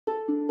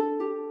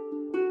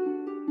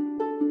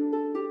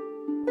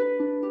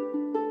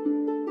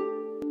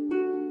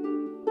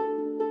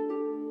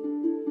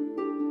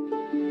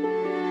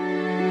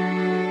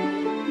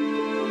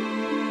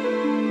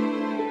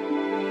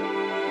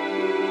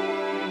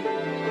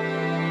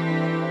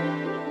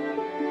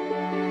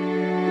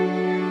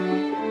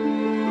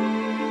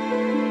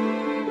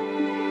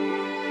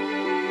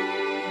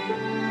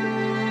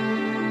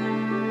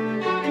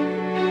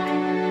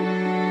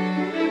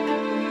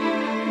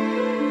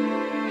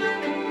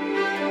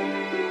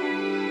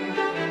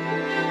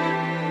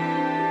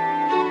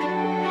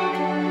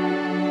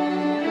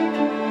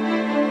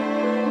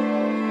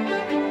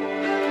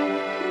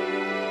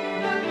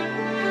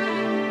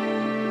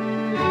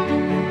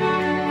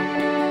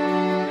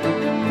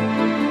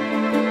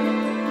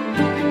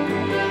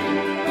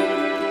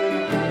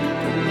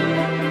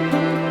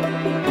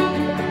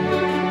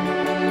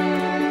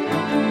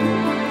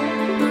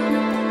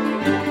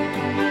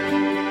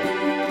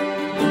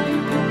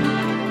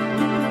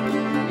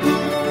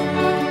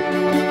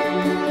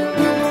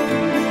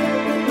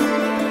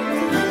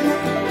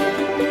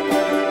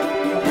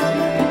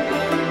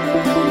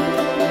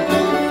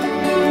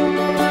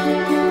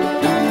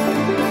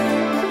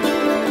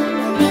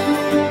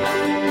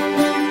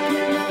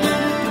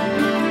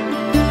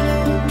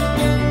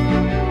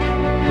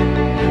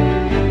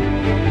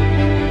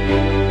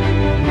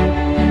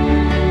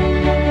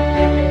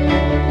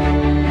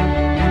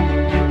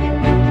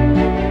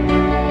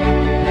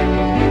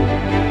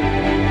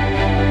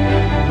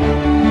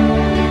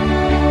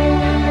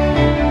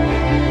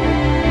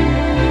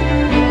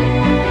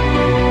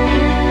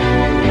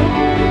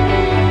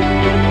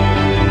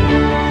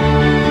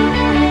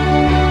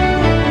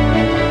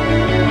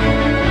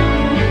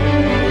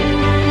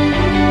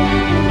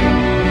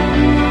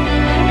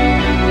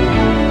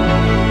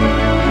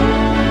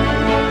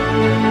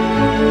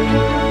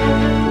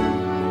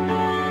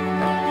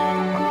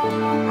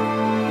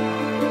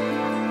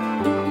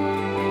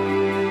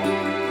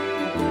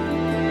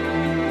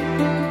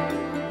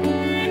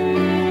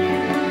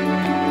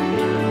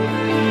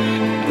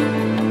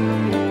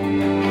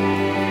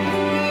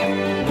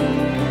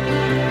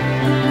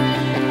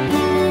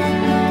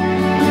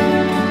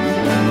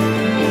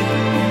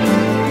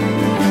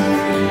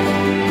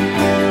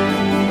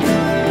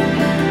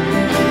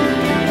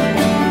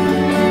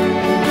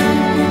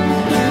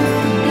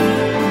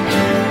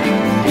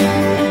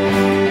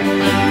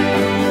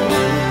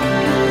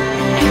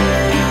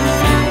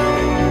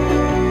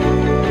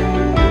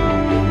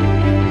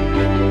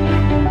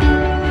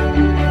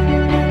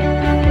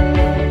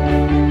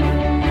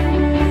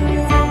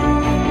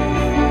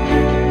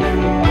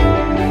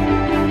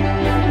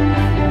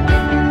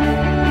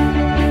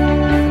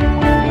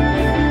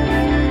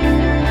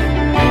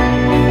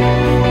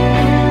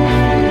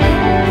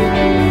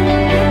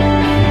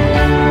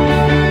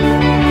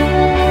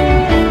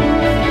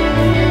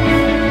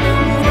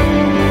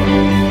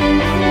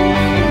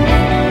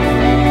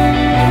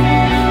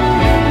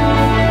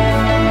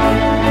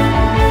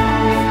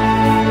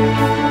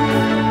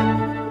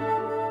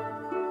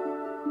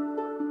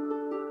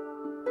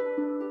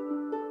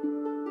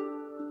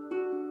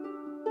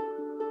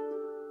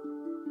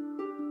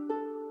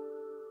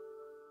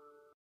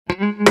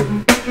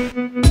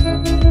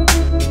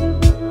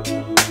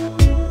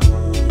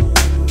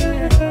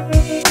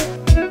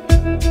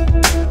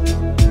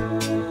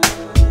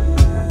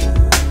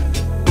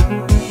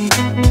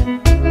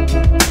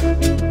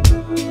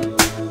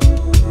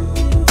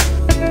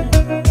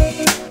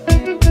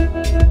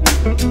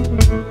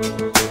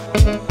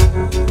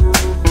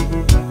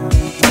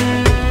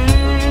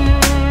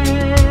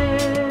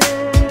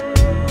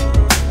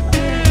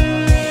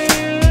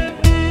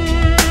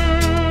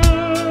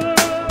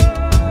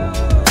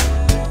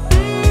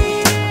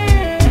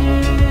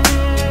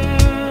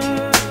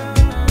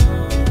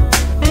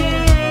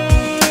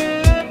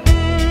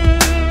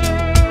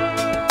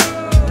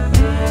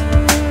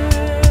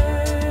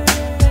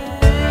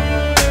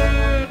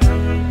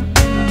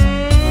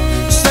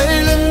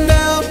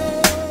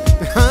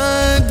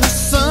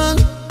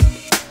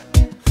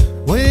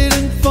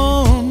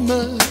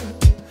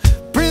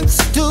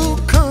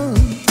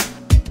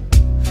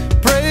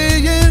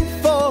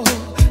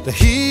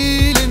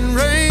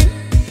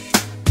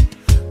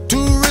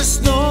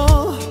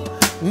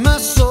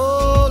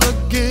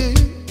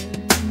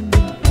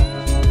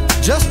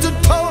just a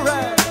tow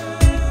rag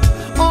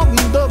on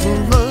the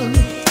run.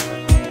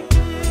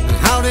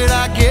 How did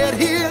I get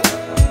here?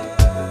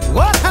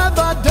 What have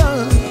I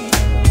done?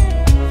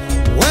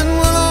 When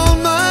will all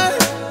my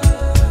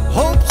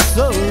hopes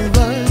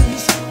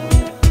arise?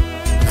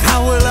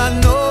 How will I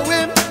know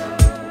him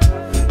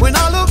when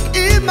I look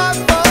in my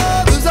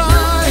Father's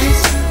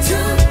eyes?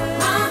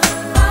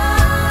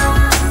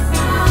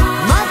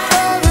 My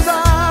Father's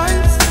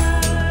eyes.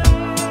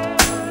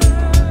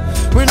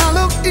 When I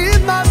look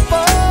in my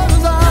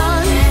Father's eyes.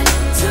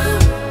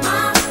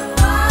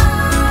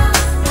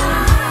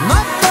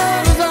 My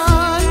Father's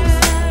eyes.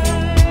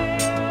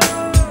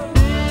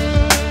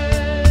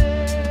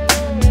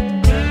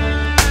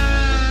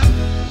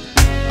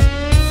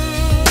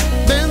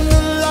 Then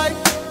the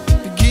light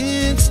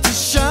begins to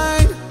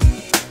shine,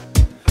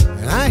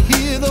 and I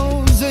hear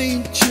those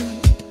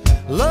ancient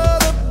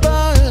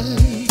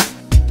lullabies.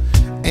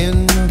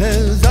 And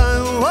as I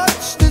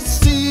watch the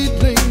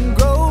seedling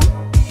grow,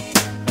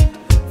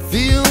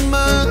 feel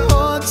my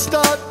heart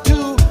start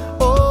to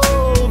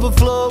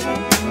overflow.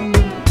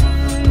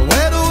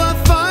 Where do I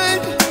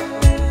find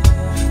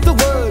the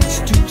words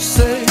to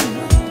say?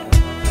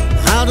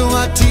 How do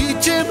I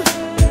teach him?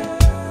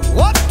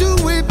 What do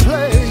we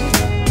play?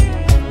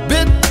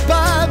 Bit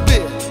by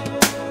bit,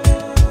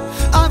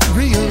 I've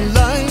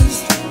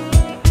realized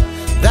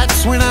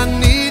that's when I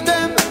need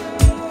them.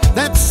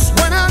 That's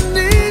when I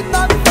need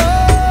my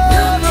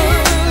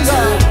Father's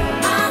eyes.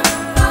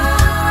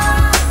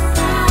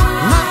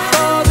 My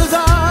Father's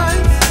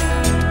eyes.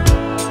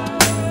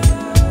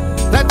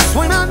 That's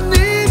when I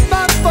need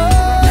my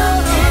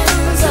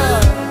Father's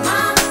eyes.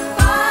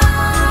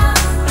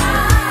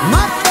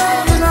 My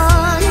Father's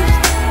eyes.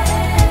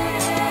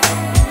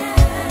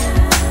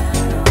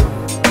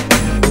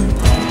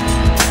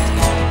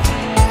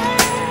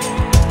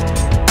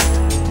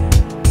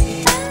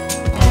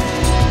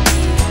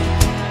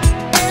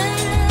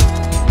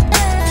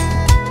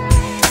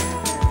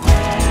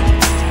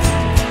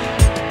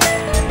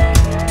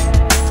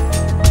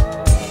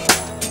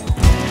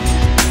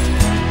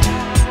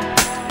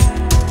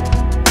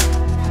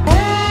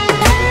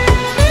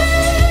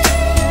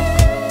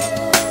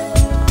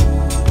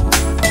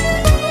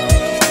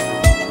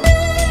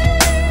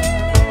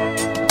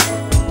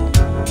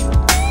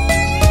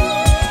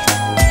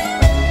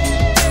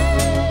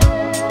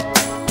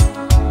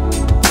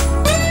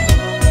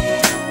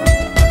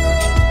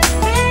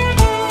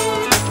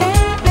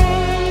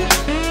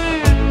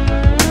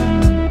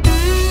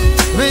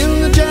 When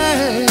the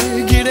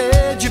jagged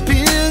edge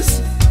appears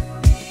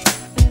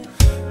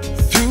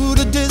through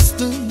the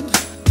distant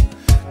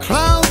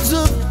clouds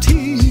of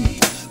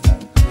tears,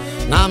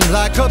 and I'm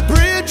like a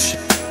bridge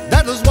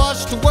that was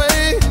washed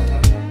away.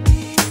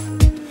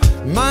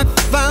 My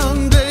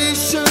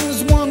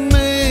foundations were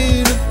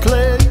made of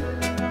clay.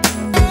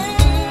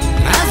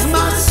 As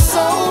my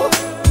soul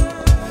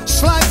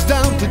slides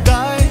down to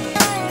die,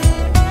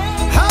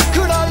 how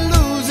could I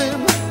lose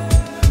him?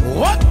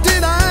 What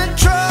did I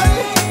try?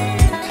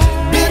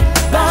 Bit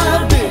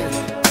by bit,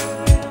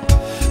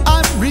 I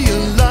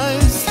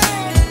realized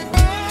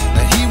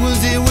that he was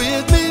here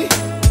with me.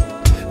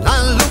 I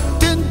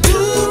looked into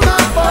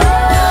my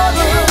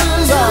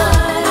Father's eyes.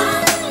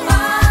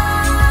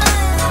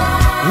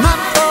 My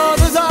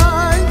Father's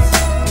eyes.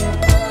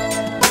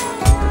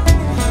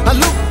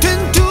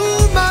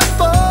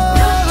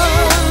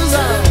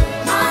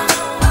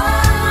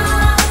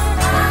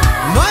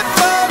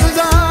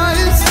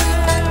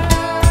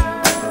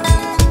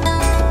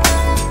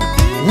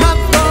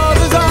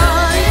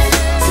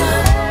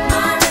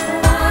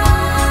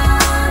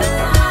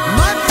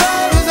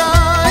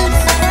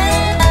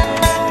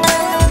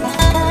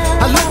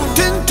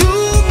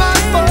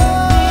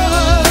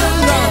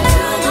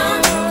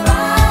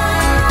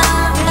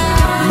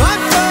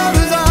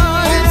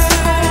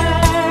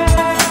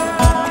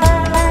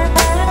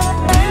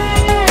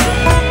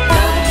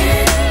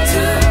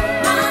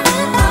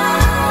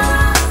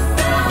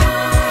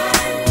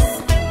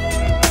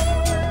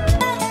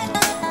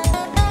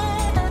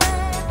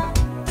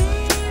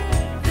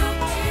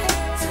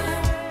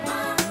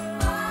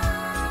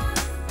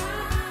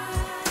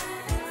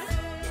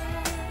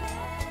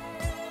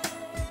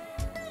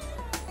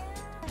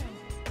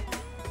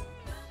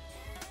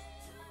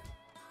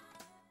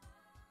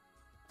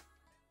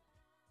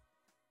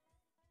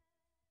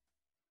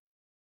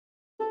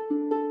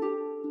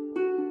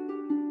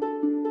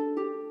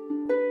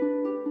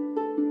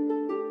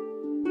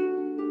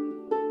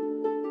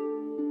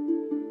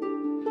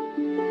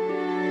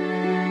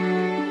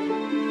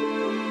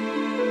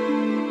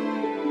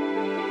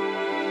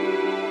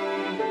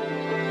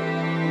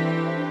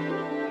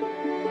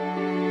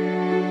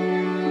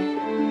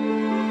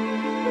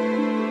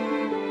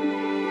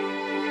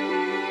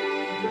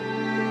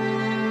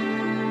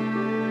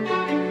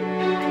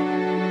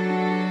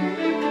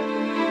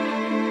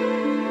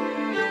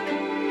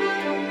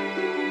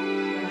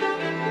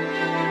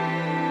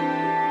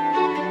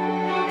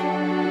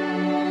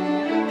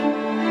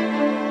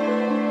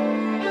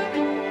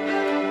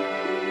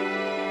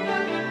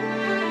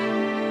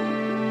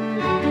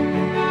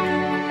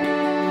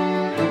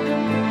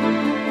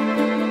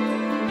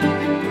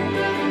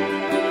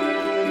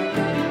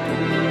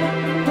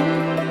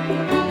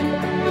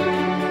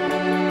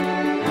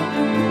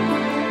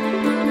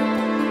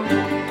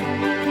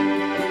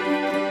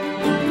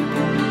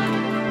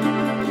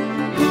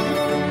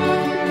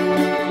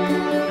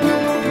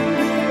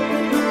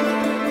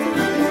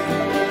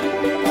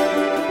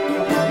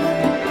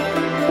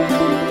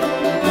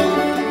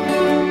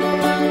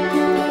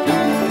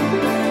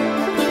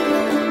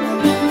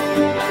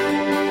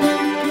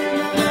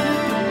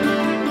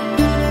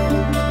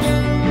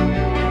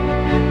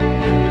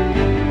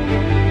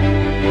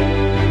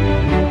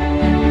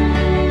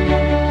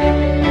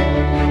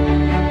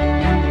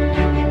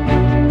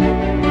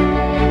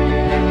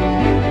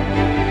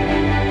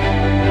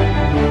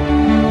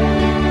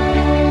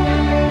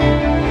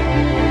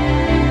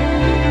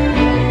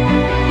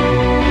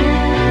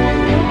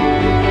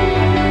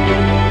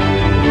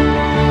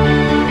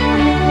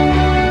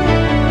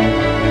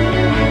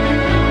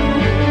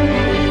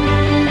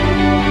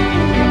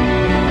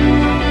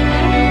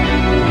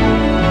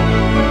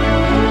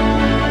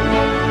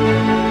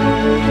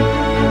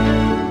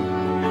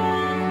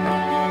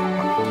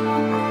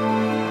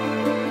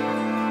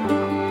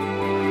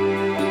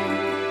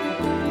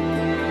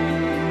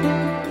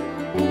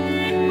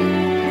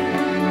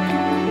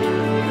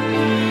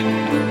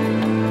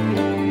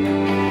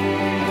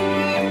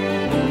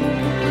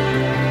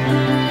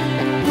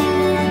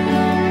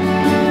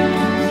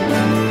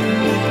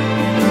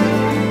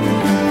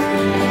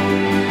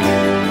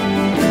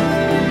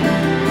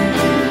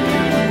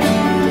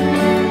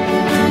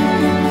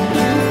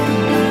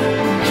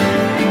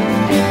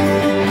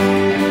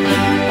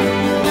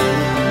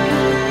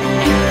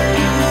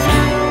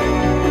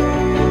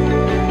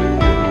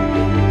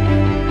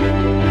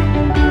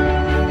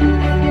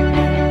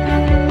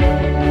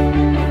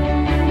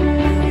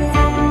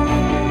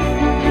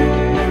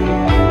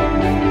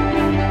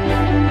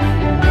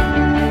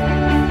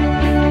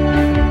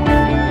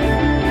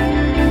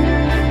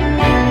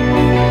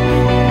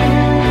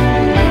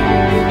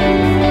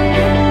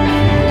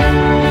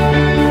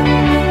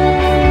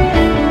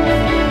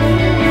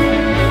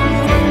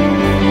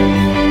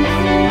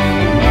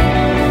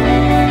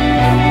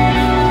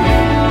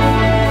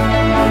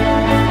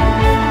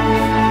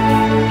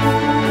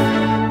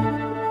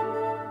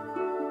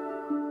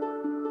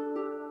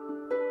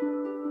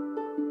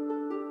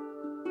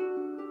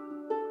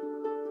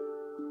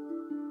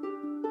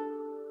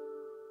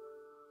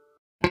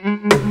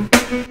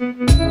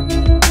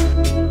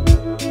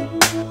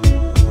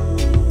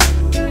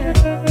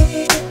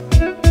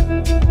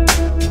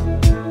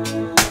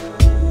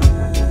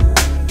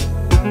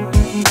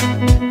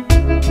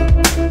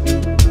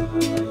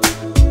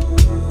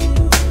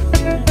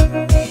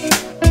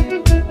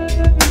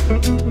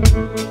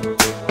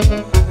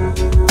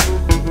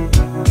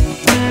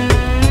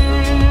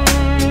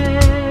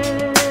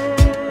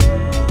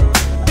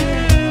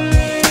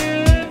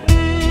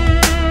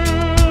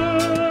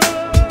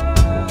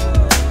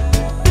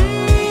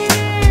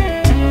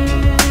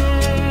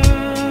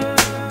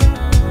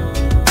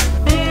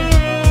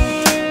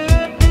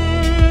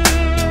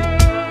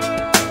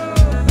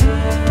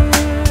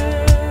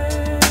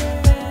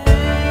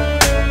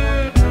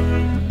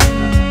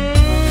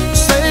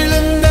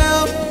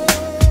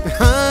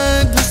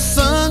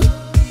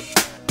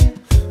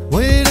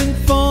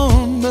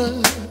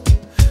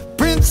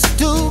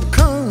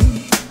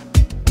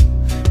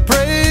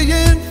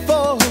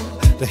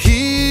 the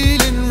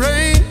healing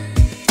rain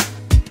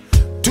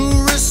to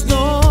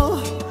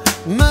restore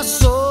my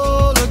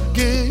soul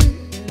again.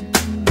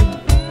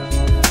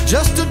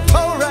 Just a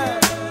tow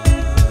rag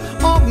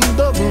on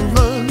the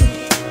run.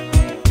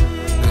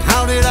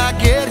 How did I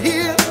get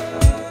here?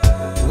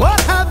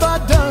 What have I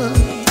done?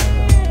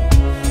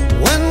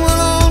 When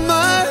will all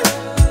my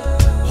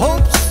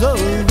hopes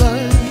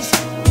arise?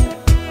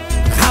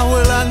 How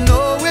will I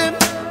know him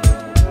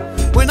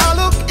when I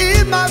look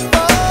in my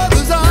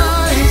Father's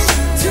eyes?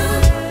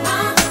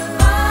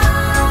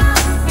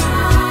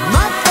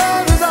 My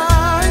Father's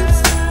eyes.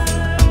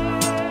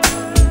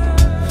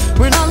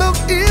 When I look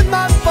in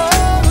my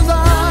Father's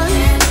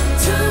eyes.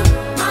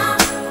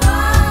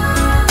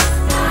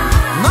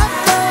 My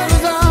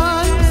Father's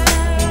eyes.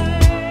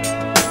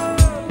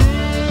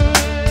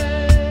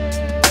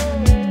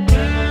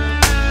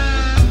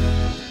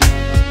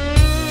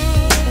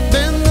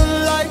 Then the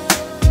light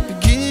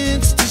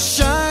begins to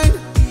shine,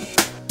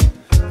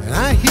 and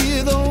I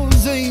hear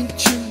those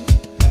ancient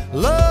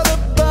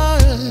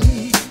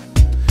lullabies.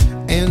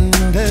 And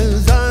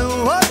as I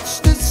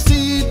watch the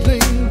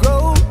seedling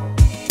grow,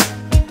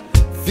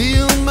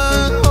 feel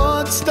my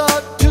heart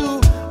start to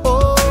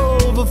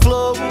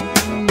overflow.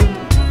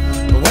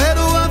 Where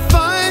do I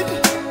find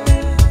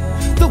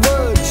the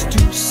words to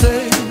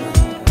say?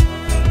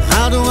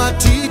 How do I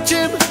teach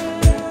him?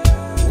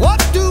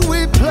 What do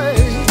we play?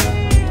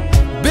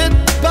 Bit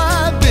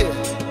by bit,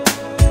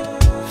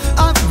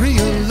 I've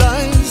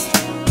realized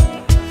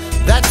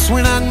that's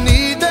when I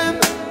need them.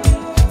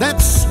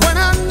 That's when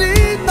I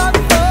need my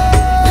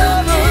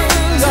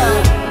Father's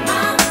eyes.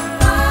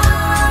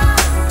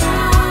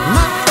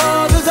 My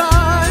Father's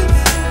eyes.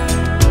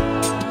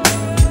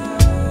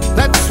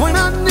 That's when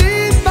I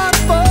need my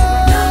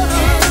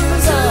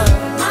Father's eyes.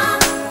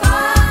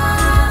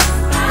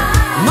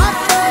 My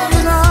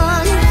Father's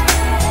eyes.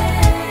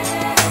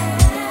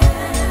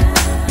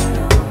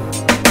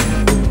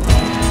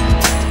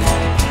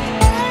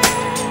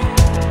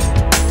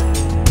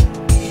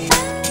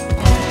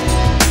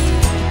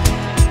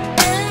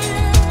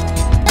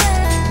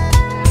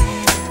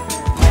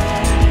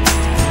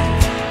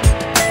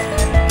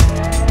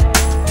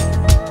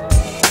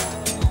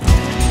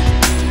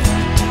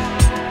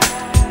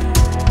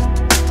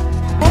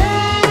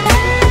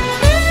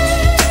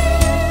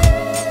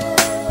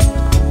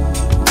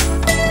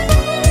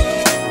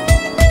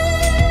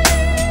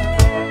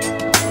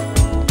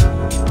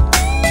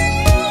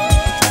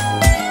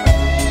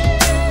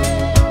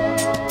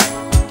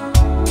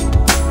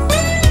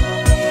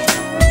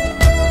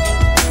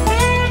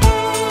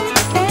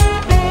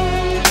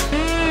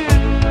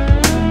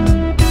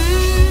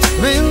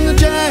 When the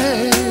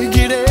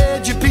jagged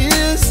edge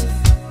appears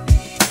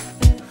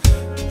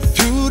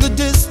through the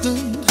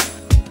distant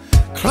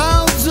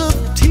clouds of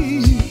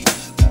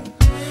tears,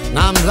 and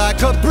I'm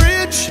like a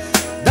bridge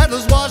that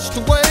was washed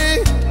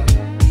away.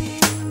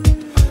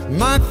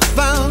 My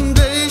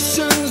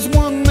foundations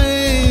were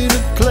made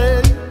of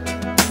clay.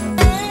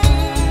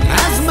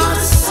 As my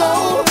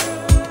soul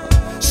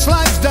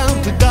slides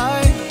down to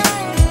die,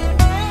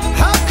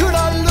 how could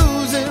I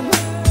lose him?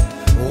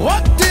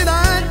 What did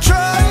I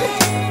try?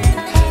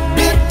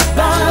 Bit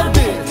by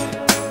bit,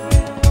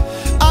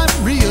 I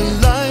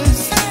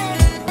realized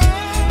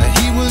that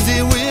he was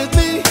here with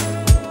me.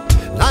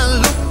 And I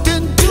looked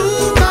into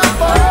my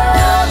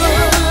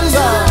Father's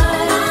eyes.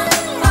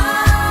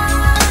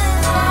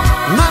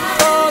 My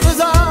Father's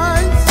eyes.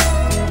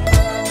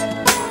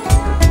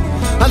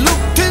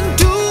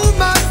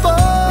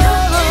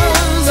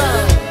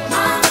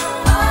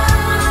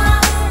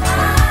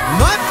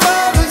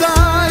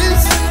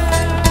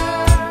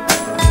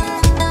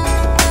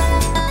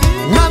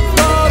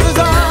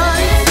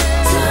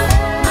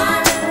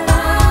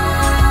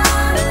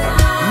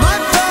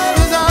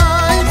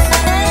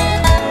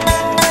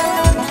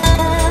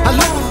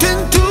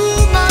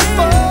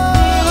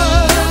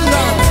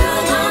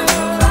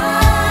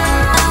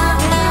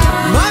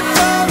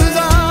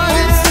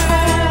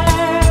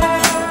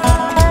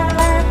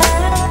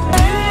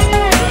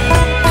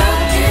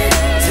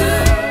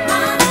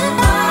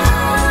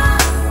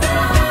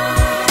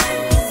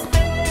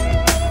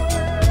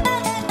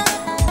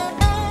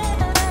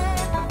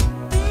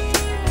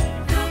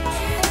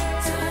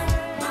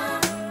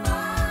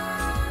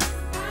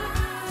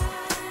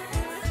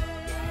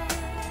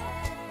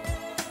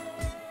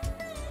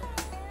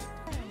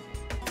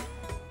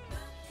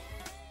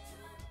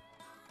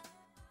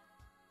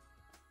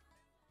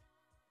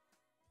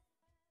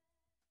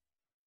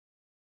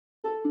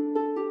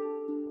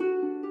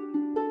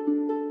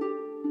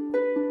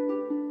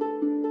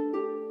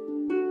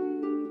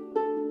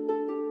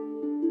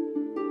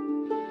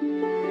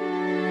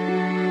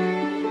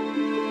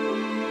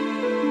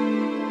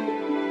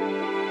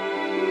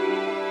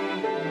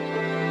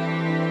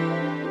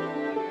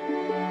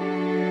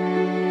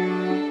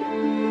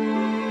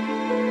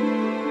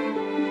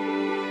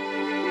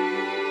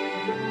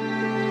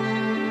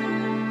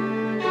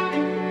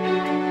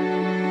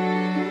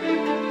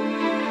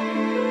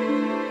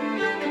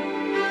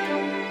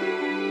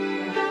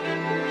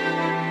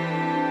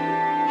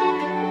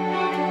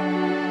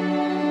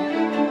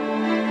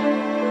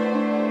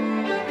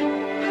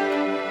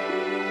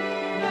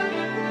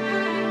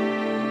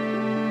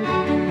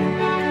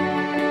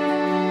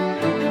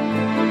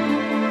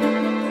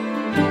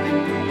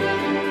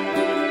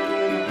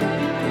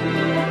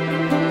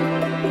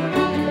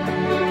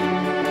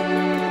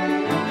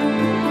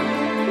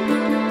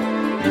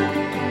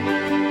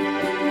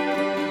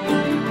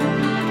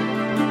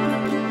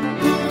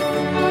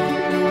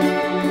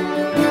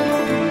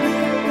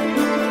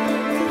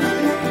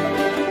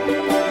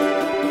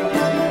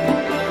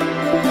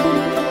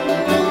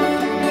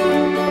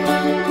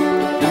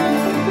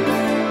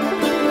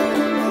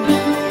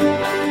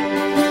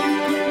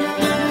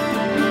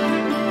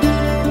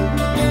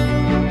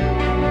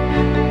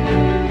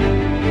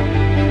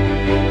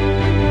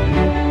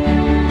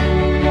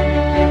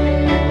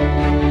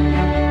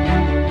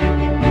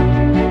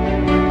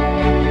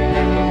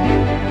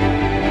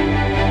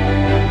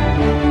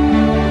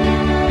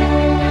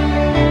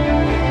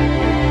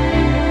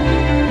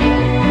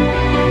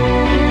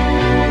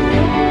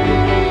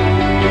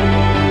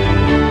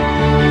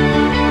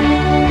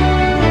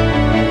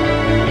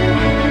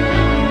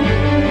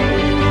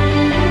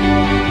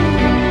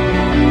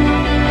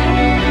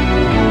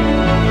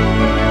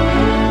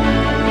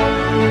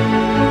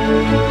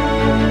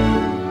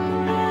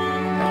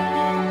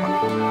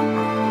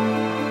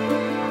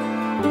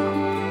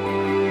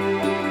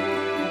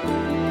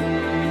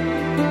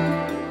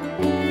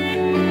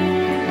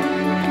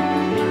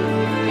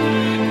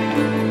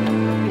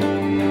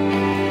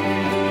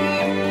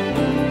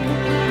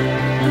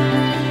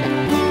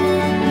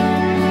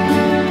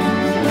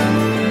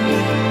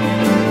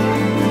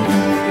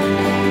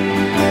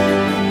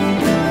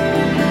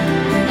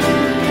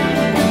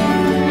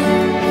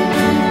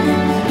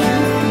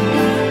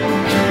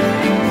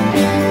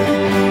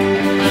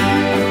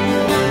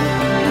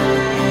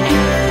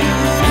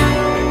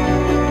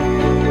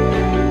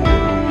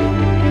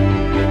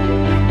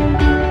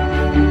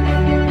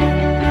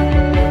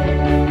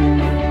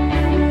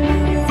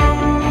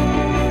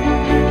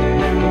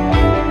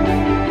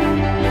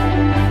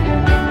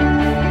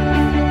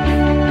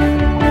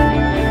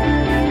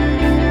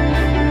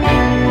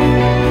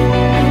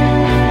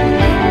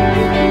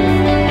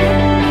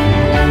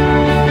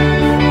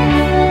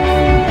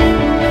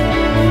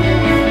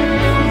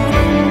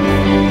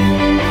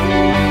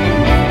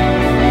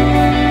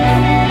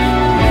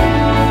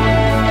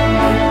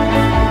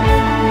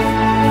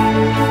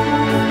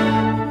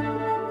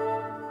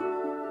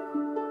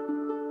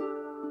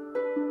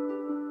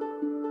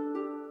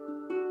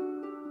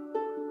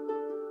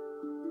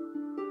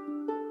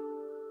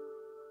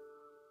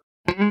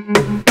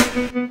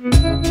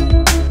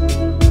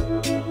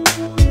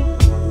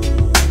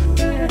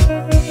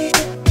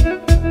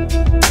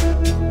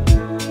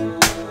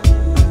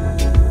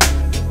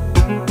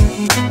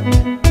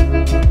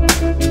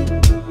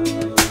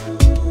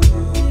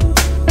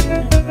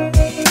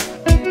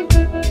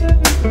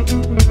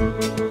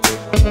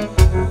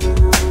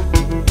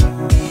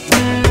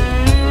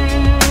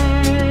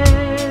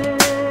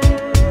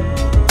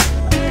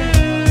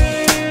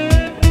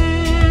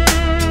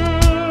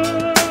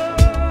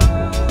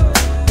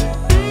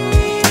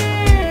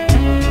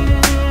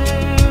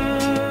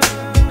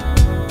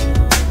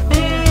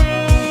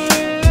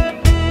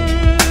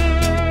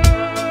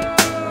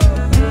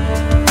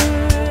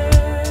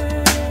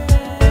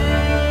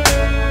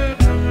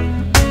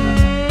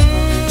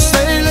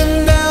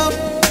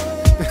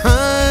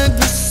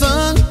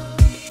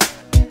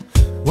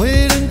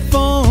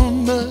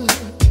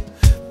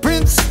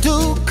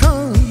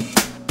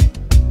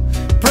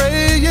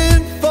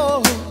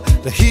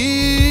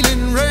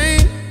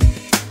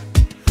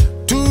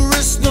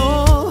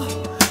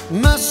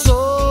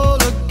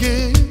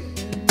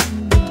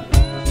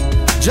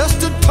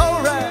 Just a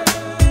tow rag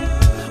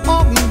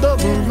on the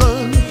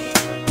run.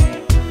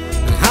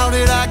 How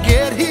did I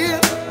get here?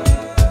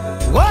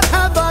 What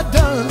have I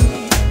done?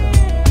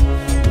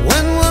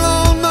 When will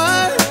all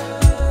my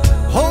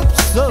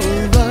hopes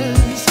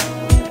arise?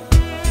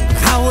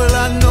 How will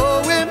I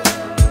know him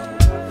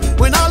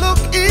when I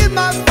look in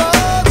my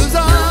Father's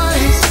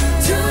eyes?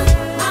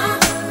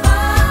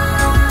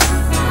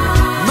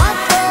 My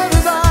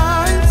Father's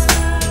eyes.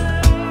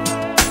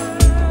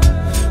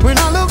 When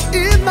I look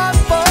in my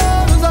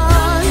Father's eyes.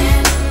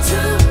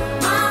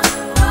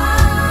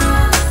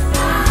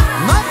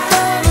 My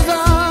Father's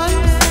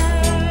eyes.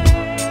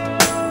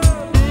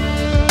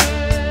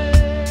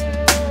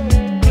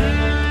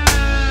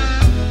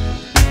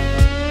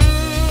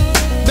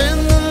 Then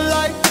the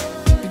light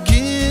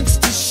begins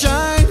to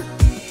shine,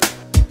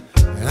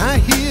 and I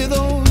hear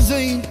those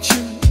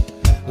ancient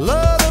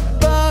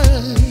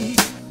lullabies.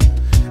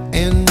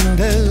 And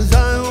as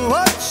I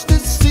watch the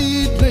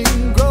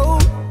seedling grow,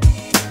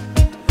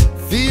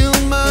 feel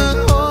my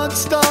heart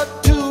start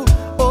to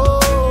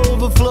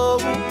overflow.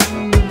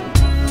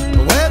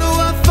 Where do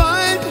I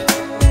find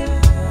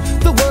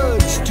the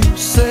words to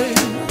say?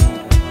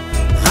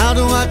 How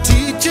do I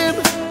teach him?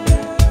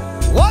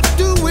 What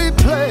do we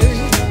play?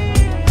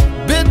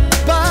 Bit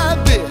by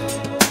bit,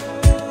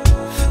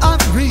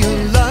 I've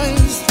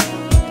realized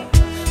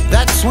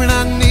that's when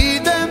I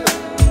need them.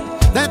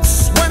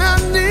 That's when I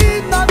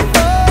need my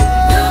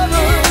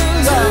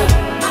Father's eyes.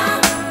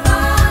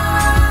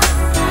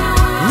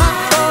 My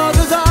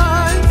Father's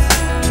eyes.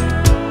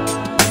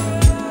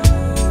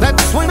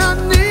 That's when I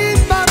need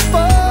my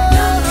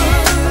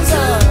Father's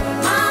eyes.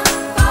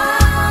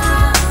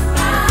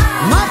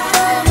 My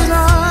Father's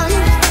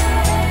eyes.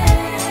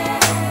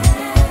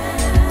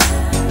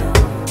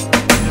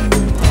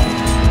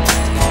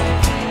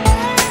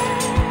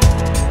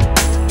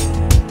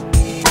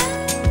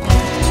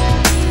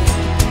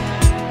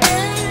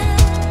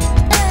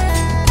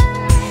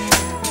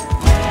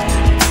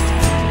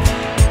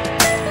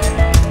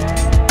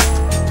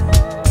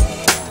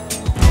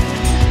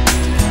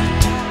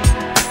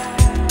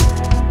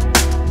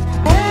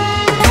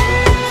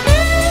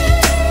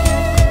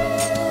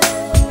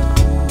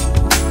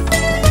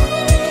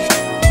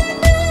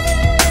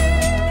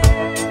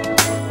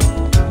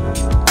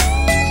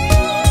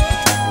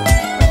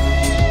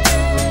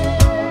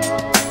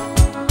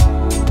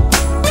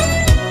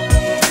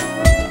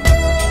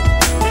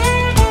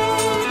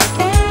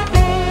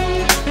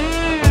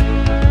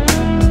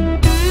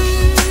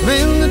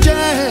 When the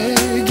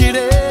jagged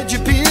edge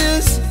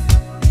appears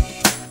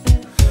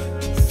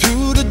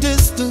through the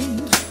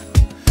distant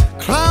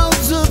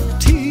clouds of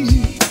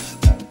tears,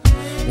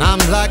 I'm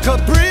like a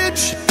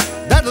bridge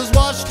that was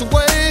washed away.